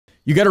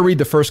You got to read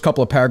the first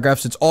couple of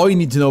paragraphs. It's all you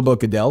need to know about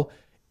Goodell.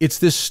 It's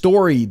this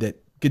story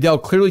that Goodell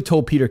clearly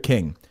told Peter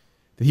King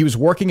that he was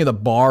working at a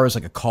bar as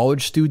like a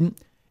college student,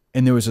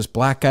 and there was this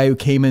black guy who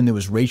came in. There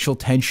was racial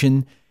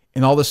tension,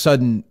 and all of a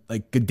sudden,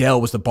 like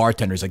Goodell was the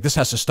bartender. He's like, "This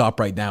has to stop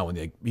right now."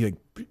 And he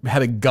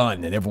had a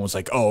gun, and everyone was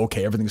like, "Oh,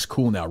 okay, everything's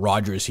cool now.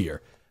 Roger is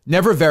here."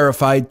 Never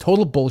verified.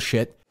 Total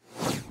bullshit.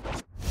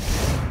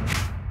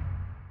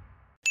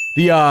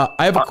 I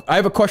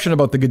have a question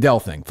about the Goodell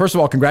thing. First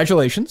of all,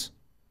 congratulations.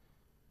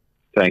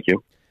 Thank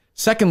you.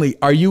 Secondly,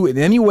 are you in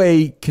any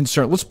way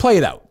concerned? Let's play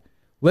it out.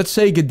 Let's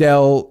say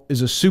Goodell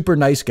is a super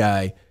nice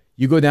guy.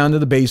 You go down to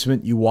the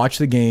basement, you watch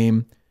the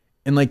game,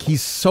 and like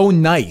he's so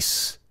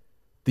nice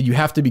that you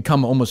have to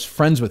become almost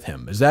friends with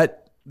him.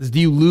 Do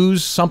you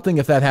lose something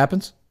if that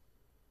happens?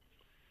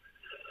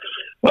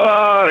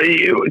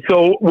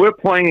 So we're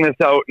playing this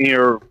out in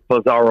your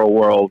bizarro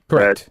world.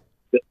 Correct.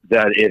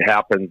 That it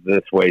happens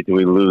this way. Do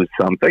we lose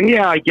something?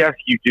 Yeah, I guess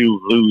you do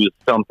lose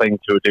something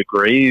to a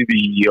degree.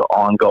 The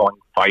ongoing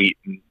fight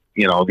and,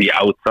 the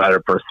outsider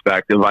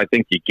perspective. I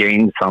think you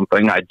gain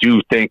something. I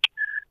do think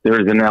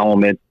there's an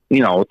element,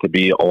 to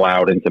be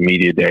allowed into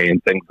media day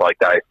and things like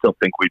that. I still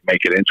think we'd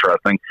make it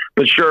interesting.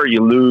 But sure,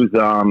 you lose.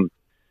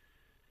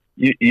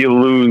 You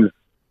lose.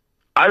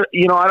 I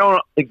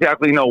don't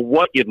exactly know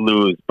what you'd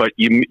lose, but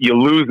you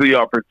lose the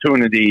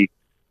opportunity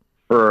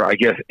for, I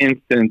guess,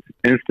 incidents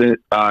in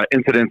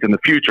the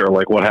future,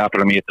 like what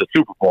happened to me at the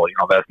Super Bowl.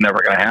 That's never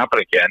going to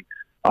happen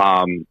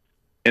again.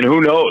 And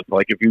who knows?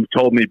 Like, if you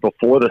told me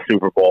before the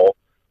Super Bowl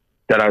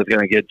that I was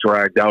going to get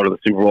dragged out of the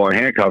Super Bowl in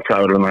handcuffs, I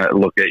would have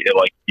looked at you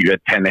like you had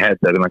 10 heads.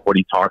 I'd be like, what are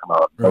you talking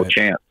about? No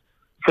chance.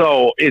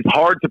 So it's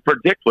hard to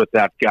predict with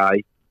that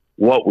guy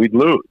what we'd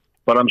lose.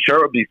 But I'm sure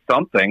it would be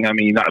something. I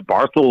mean,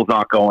 Barstool's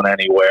not going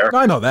anywhere.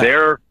 I know that.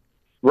 They're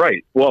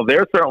right. Well,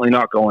 they're certainly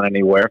not going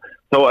anywhere.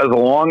 So as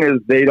long as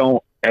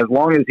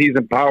he's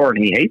in power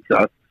and he hates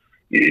us,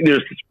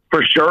 there's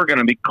for sure going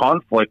to be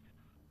conflict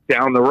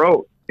down the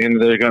road. And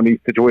there's going to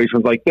be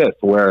situations like this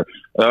where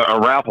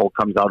a raffle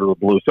comes out of the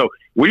blue. So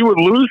we would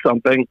lose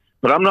something,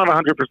 but I'm not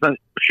 100%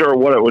 sure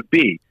what it would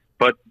be.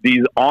 But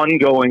these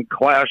ongoing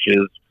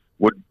clashes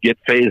would get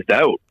phased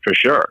out for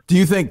sure. Do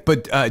you think?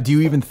 But do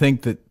you even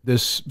think that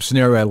this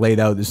scenario I laid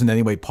out is in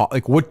any way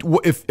like what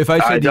if I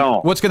said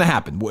what's going to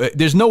happen?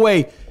 There's no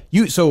way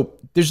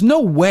there's no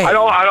way. I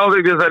don't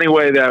think there's any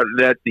way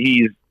that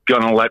he's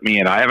going to let me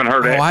in. I haven't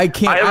heard it. I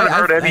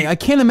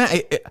can't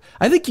imagine.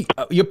 I think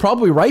you're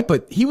probably right,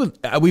 but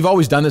we've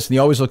always done this and he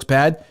always looks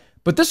bad.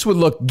 But this would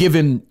look,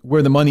 given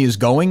where the money is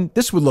going,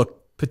 this would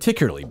look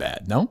particularly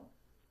bad, no?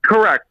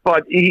 Correct.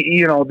 But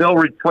they'll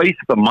replace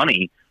the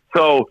money.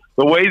 So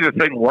the way the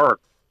thing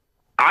works,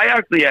 I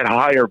actually had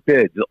higher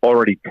bids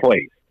already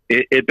placed.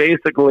 It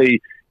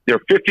basically, they're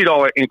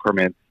 $50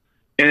 increments,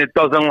 and it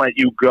doesn't let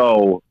you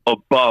go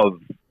above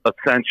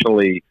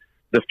essentially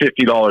the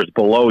 $50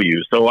 below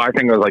you. So I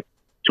think it was like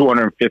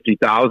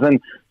 $250,000.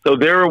 So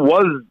there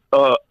was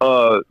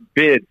a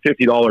bid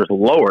 $50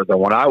 lower than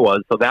what I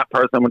was, so that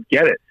person would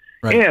get it.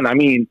 Right. And I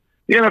mean,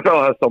 the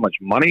NFL has so much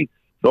money,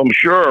 so I'm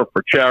sure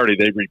for charity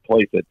they'd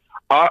replace it.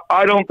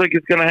 I don't think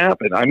it's going to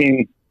happen. I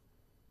mean,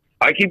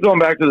 I keep going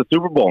back to the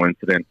Super Bowl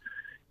incident.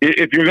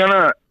 If you're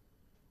gonna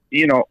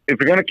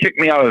kick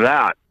me out of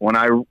that when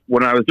I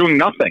was doing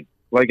nothing,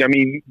 like, I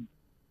mean,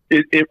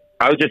 if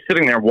I was just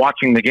sitting there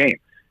watching the game.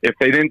 If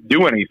they didn't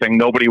do anything,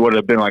 nobody would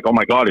have been like, "Oh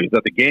my God, he was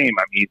at the game."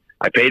 I mean,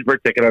 I paid for a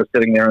ticket. I was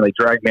sitting there, and they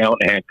dragged me out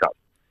in handcuffs.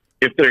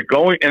 If they're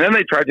going, and then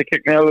they tried to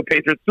kick me out of the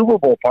Patriots Super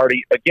Bowl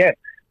party again.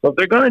 So if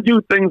they're going to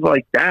do things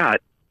like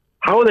that,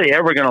 how are they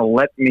ever going to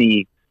let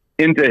me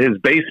into his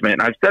basement?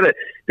 And I've said it.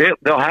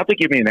 They'll have to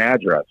give me an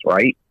address,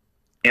 right?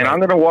 And I'm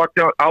going to walk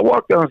down. I'll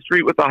walk down the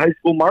street with a high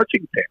school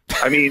marching band.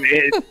 I mean,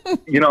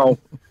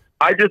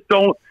 I just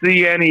don't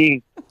see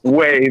any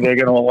way they're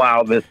going to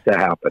allow this to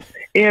happen.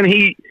 And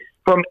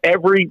from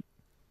everything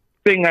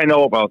I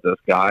know about this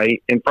guy,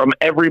 and from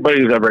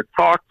everybody who's ever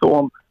talked to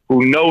him,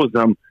 who knows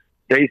him,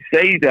 they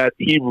say that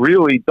he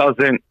really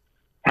doesn't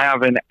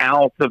have an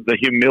ounce of the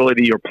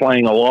humility or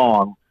playing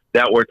along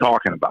that we're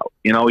talking about.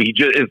 He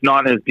just is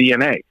not in his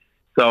DNA.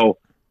 So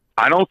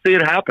I don't see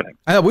it happening.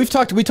 I know we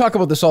talk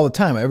about this all the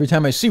time. Every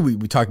time I see, we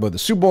talk about the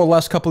Super Bowl the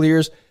last couple of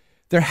years.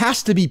 There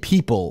has to be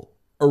people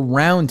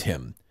around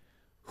him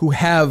who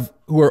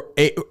are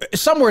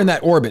somewhere in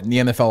that orbit in the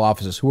NFL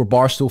offices, who are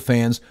Barstool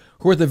fans,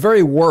 who are at the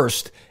very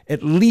worst,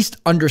 at least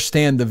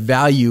understand the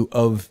value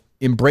of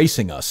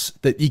embracing us,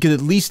 that you could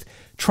at least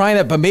try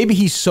that. But maybe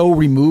he's so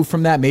removed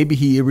from that. Maybe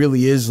he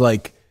really is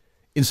like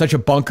in such a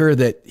bunker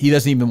that he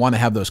doesn't even want to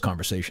have those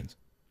conversations.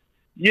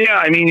 Yeah.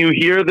 I mean, you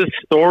hear the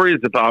stories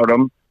about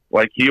him,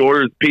 like he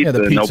orders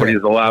pizza, and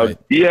nobody's allowed. Right.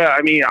 Yeah.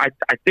 I mean, I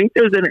think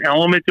there's an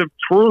element of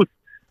truth.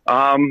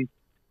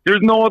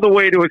 There's no other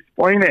way to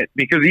explain it,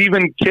 because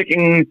even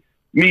kicking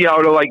me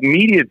out of like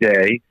media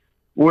day,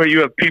 where you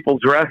have people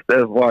dressed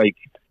as like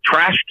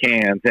trash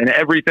cans and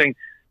everything,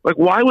 like,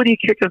 why would he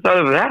kick us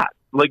out of that?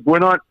 Like, we're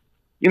not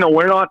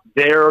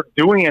there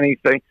doing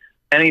anything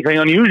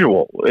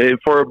unusual.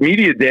 For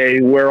media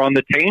day, we're on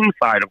the tame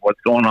side of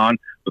what's going on.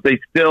 but they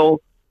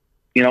still,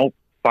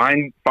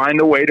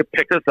 find a way to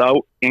pick us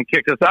out and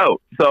kick us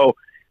out. So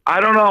I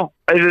don't know.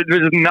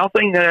 There's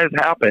nothing that has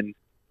happened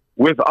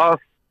with us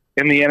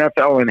in the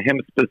NFL and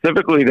him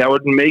specifically that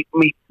would make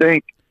me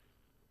think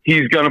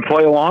he's going to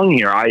play along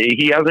here.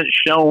 He hasn't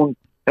shown.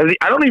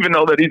 I don't even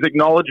know that he's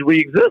acknowledged we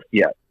exist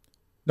yet.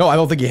 No, I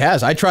don't think he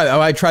has. I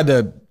tried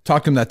to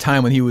talk to him that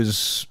time when he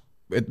was.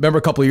 Remember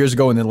a couple of years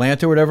ago in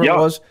Atlanta, or whatever it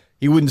was.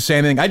 He wouldn't say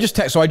anything. I just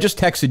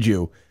texted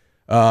you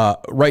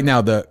right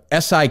now the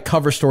SI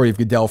cover story of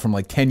Goodell from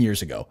like 10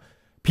 years ago.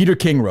 Peter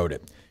King wrote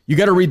it. You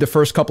got to read the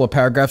first couple of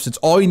paragraphs. It's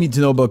all you need to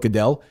know about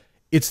Goodell.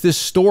 It's this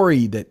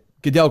story that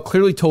Goodell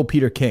clearly told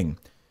Peter King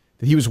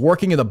that he was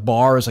working at a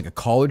bar as like a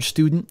college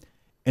student,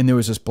 and there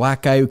was this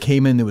black guy who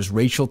came in. There was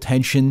racial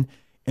tension,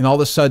 and all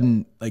of a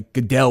sudden, like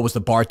Goodell was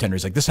the bartender.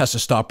 He's like, "This has to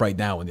stop right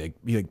now." And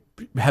he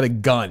had a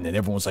gun, and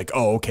everyone was like,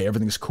 "Oh, okay,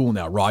 everything's cool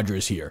now. Roger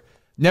is here."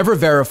 Never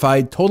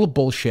verified. Total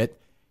bullshit.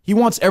 He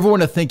wants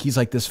everyone to think he's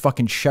like this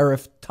fucking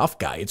sheriff tough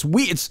guy. It's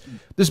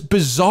this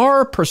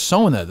bizarre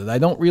persona that I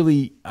don't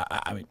really.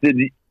 I mean,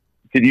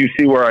 did you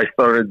see where I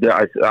started?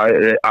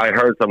 I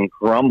heard some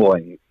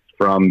grumbling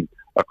from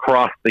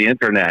across the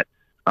internet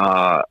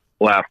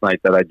last night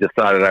that I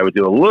decided I would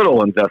do a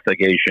little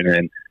investigation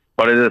in.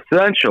 But it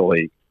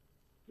essentially,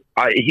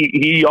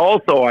 he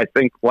also, I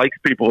think, likes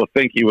people to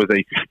think he was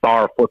a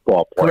star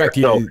football player. Correct.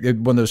 So,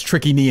 one of those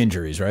tricky knee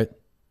injuries, right?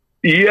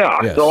 Yeah.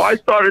 Yes. So I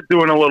started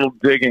doing a little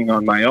digging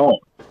on my own.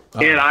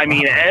 And I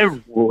mean,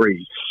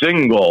 every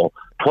single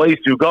place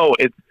you go,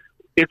 it's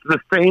the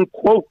same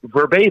quote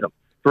verbatim.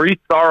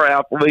 3-star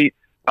athlete,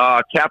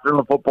 captain of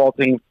the football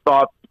team,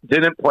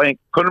 couldn't play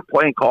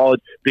in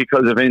college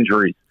because of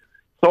injuries.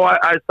 So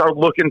I started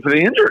looking for the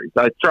injuries.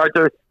 I tried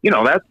to,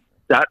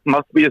 that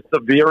must be a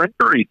severe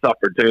injury he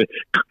suffered to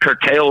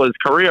curtail his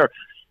career.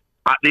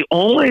 The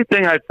only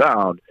thing I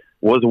found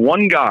was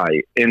one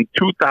guy in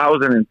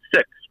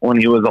 2006 when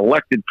he was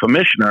elected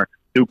commissioner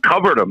who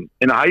covered him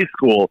in high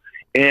school.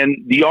 And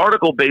the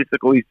article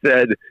basically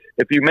said,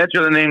 if you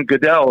mention the name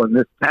Goodell in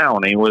this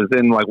town, he was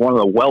in like one of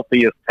the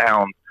wealthiest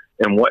towns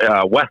in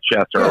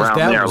Westchester, around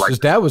there. His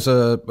dad was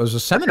a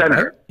senator.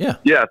 Right? Yeah.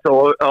 Yeah.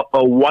 So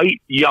a white,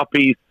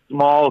 yuppie,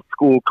 small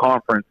school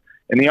conference.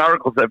 And the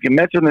article said, if you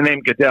mention the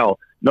name Goodell,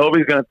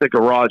 nobody's going to think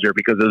of Roger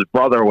because his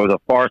brother was a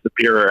far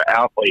superior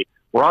athlete.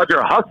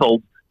 Roger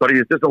hustled, but he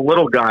was just a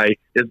little guy.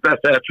 His best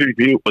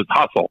attribute was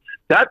hustle.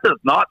 That does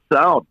not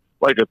sound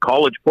like a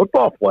college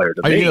football player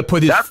to me. Are you going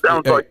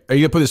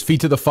to put his feet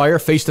to the fire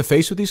face to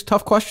face with these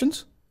tough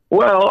questions?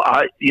 Well,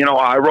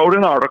 I wrote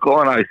an article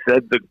and I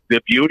said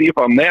the beauty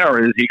of him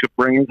there is he could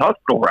bring his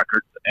hospital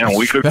records and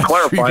we could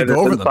clarify this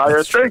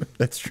entire thing.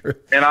 That's true.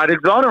 And I'd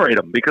exonerate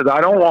him because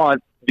I don't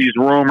want these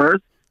rumors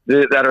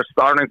that are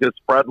starting to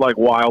spread like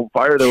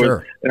wildfire. There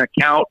was an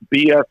account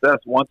BSS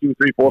 1, 2,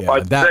 3, 4,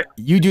 5, 6.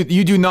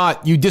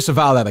 You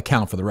disavow that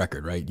account for the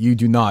record, right? You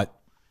do not.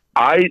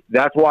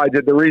 That's why I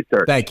did the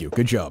research. Thank you.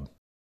 Good job.